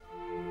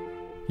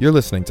You're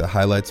listening to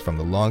highlights from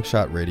the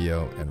Longshot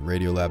Radio and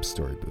Radiolab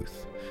Story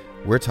Booth.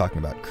 We're talking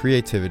about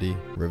creativity,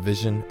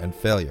 revision, and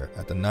failure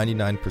at the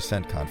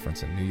 99%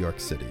 Conference in New York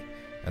City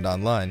and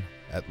online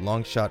at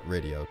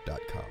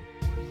longshotradio.com.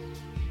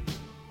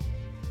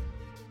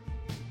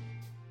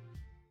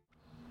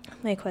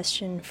 My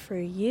question for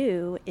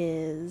you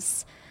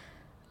is,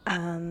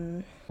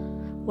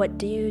 what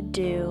do you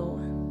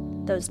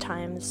do those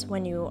times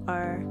when you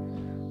are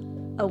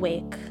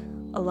awake,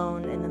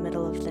 alone in the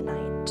middle of the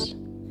night?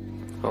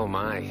 Oh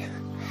my.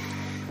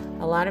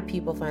 A lot of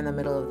people find the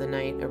middle of the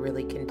night a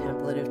really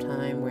contemplative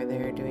time where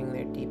they're doing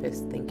their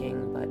deepest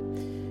thinking, but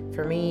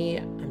for me,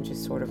 I'm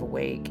just sort of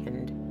awake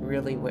and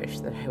really wish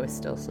that I was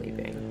still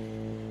sleeping.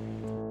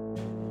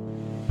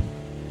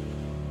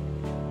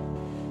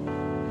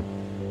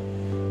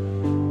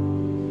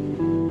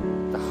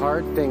 The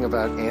hard thing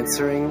about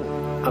answering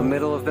a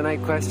middle of the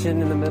night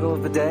question in the middle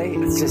of the day,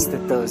 it's just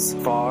that those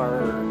far,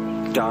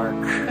 dark,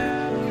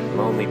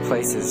 lonely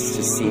places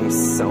just seem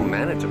so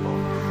manageable.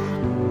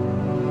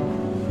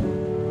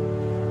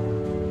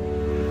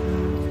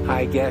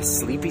 I guess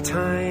sleepy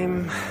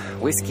time,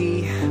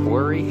 whiskey,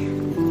 worry,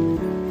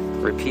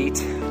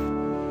 repeat.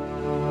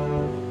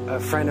 A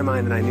friend of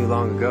mine that I knew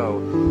long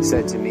ago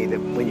said to me that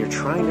when you're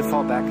trying to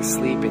fall back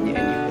asleep and you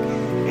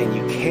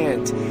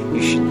can't,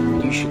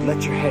 you should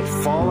let your head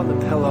fall on the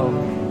pillow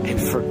and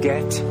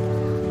forget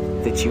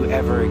that you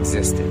ever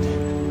existed.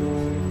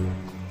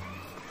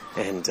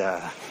 And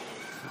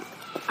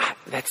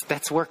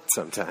that's worked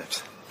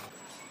sometimes.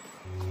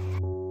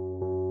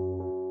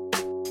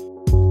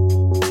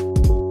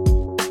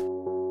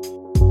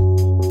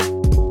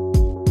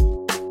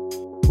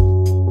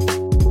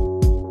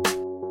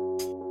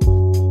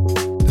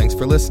 Thanks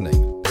for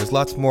listening. There's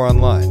lots more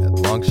online at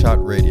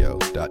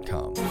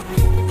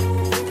longshotradio.com.